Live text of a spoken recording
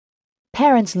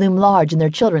Parents loom large in their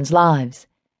children's lives.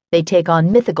 They take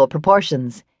on mythical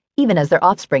proportions, even as their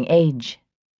offspring age.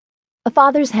 A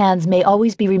father's hands may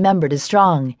always be remembered as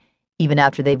strong, even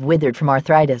after they've withered from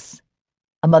arthritis.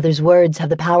 A mother's words have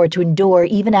the power to endure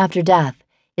even after death,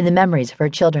 in the memories of her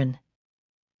children.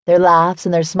 Their laughs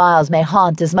and their smiles may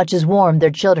haunt as much as warm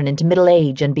their children into middle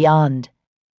age and beyond.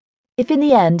 If in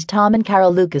the end Tom and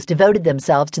Carol Lucas devoted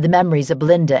themselves to the memories of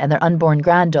Belinda and their unborn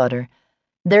granddaughter,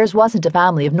 theirs wasn't a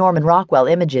family of Norman Rockwell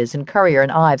images and Currier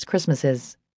and Ives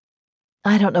Christmases.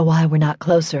 "I don't know why we're not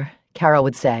closer," Carol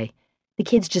would say. "The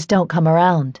kids just don't come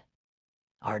around."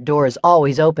 "Our door is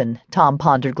always open," Tom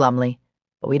pondered glumly,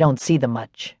 "but we don't see them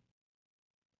much."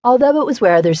 Although it was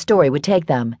where their story would take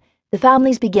them, the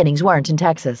family's beginnings weren't in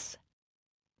Texas.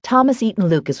 Thomas Eaton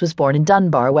Lucas was born in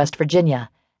Dunbar, West Virginia,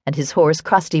 and his hoarse,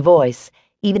 crusty voice,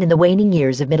 even in the waning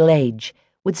years of middle age,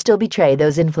 would still betray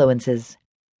those influences.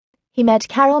 He met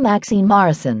Carol Maxine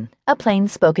Morrison, a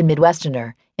plain-spoken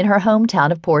Midwesterner, in her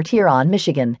hometown of Port Huron,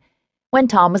 Michigan, when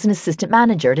Tom was an assistant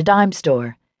manager at a dime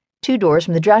store, 2 doors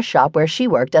from the dress shop where she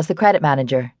worked as the credit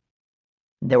manager.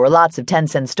 There were lots of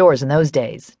 10-cent stores in those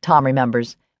days, Tom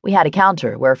remembers. We had a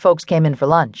counter where folks came in for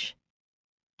lunch.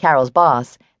 Carol's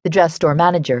boss, the dress store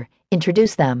manager,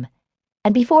 introduced them,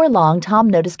 and before long Tom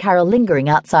noticed Carol lingering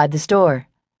outside the store.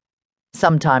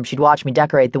 "Sometimes she'd watch me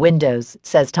decorate the windows,"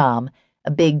 says Tom,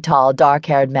 a big, tall,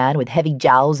 dark-haired man with heavy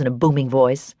jowls and a booming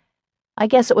voice. "I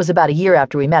guess it was about a year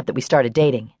after we met that we started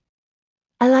dating."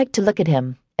 "I like to look at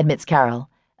him," admits Carol,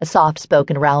 a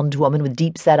soft-spoken, round woman with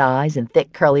deep-set eyes and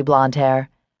thick, curly blonde hair.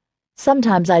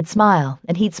 "Sometimes I'd smile,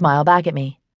 and he'd smile back at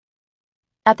me."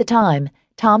 At the time,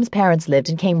 Tom's parents lived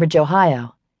in Cambridge,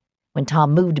 Ohio. When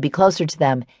Tom moved to be closer to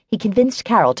them, he convinced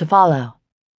Carol to follow.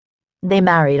 They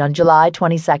married on July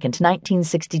 22,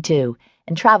 1962,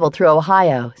 and traveled through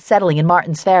Ohio, settling in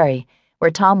Martins Ferry,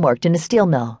 where Tom worked in a steel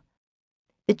mill.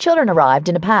 The children arrived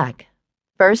in a pack.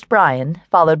 First Brian,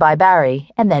 followed by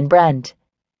Barry, and then Brent.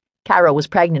 Carol was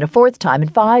pregnant a 4th time in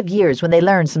 5 years when they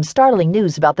learned some startling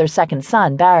news about their second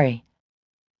son, Barry.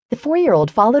 The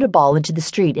 4-year-old followed a ball into the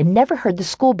street and never heard the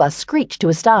school bus screech to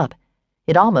a stop.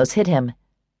 It almost hit him.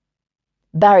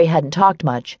 Barry hadn't talked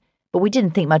much, but we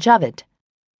didn't think much of it.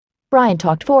 Brian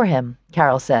talked for him,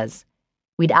 Carol says.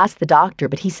 We'd asked the doctor,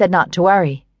 but he said not to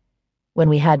worry. When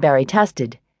we had Barry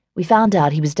tested, we found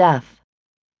out he was deaf.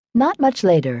 Not much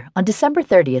later, on December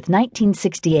 30th,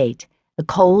 1968, a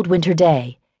cold winter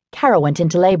day, Carol went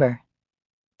into labor.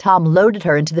 Tom loaded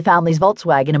her into the family's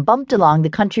Volkswagen and bumped along the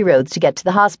country roads to get to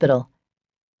the hospital.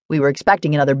 "We were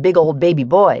expecting another big old baby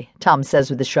boy," Tom says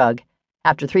with a shrug.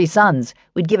 "After 3 sons,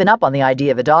 we'd given up on the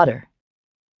idea of a daughter."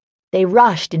 They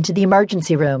rushed into the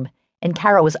emergency room, and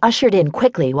Carol was ushered in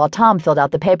quickly while Tom filled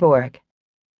out the paperwork.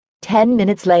 10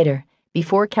 minutes later,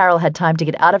 before Carol had time to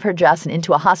get out of her dress and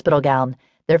into a hospital gown,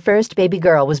 their first baby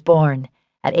girl was born,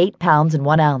 at 8 pounds and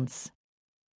 1 ounce.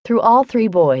 Through all 3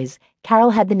 boys,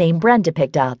 Carol had the name Brenda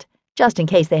picked out, just in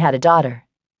case they had a daughter.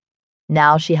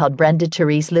 Now she held Brenda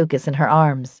Therese Lucas in her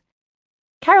arms.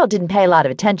 Carol didn't pay a lot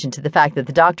of attention to the fact that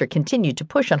the doctor continued to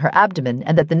push on her abdomen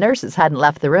and that the nurses hadn't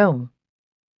left the room.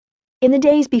 In the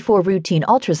days before routine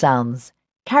ultrasounds,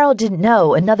 Carol didn't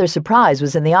know another surprise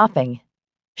was in the offing.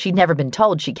 She'd never been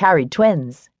told she carried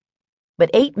twins.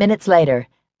 But 8 minutes later,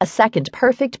 a second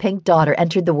perfect pink daughter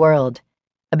entered the world,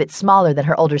 a bit smaller than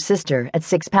her older sister at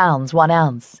 6 pounds, 1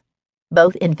 ounce.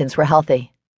 Both infants were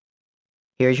healthy.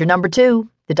 "Here's your number 2,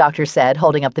 the doctor said,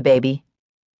 holding up the baby.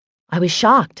 "I was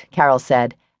shocked," Carol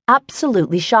said,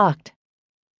 "absolutely shocked."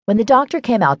 When the doctor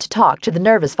came out to talk to the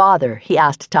nervous father, he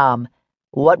asked Tom,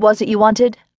 "What was it you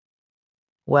wanted?"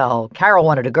 "Well, Carol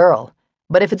wanted a girl,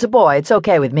 but if it's a boy, it's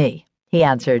okay with me," he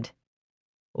answered.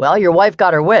 "Well, your wife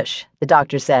got her wish," the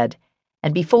doctor said,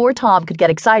 and before Tom could get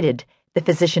excited, the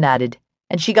physician added,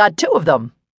 "and she got 2 of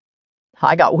them."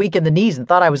 "I got weak in the knees and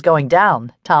thought I was going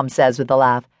down," Tom says with a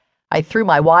laugh. "I threw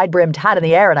my wide-brimmed hat in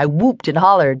the air and I whooped and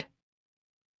hollered."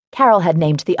 Carol had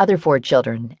named the other 4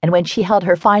 children, and when she held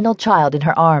her final child in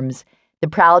her arms, the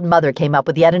proud mother came up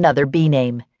with yet another B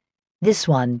name. This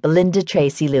one, Belinda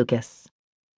Tracy Lucas.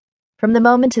 From the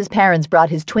moment his parents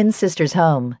brought his twin sisters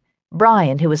home,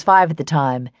 Brian, who was 5 at the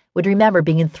time, would remember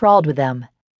being enthralled with them.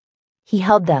 He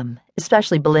held them,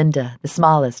 especially Belinda, the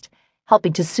smallest,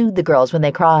 helping to soothe the girls when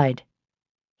they cried.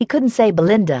 He couldn't say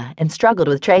Belinda and struggled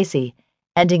with Tracy,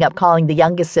 ending up calling the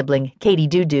youngest sibling Katie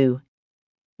Doo-Doo.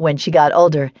 When she got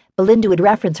older, Belinda would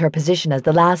reference her position as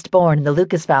the last born in the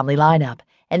Lucas family lineup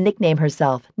and nickname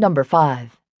herself Number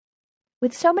 5.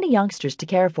 With so many youngsters to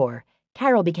care for,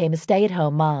 Carol became a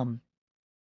stay-at-home mom.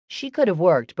 "She could have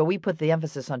worked, but we put the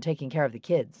emphasis on taking care of the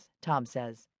kids," Tom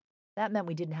says. "That meant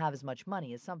we didn't have as much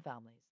money as some families."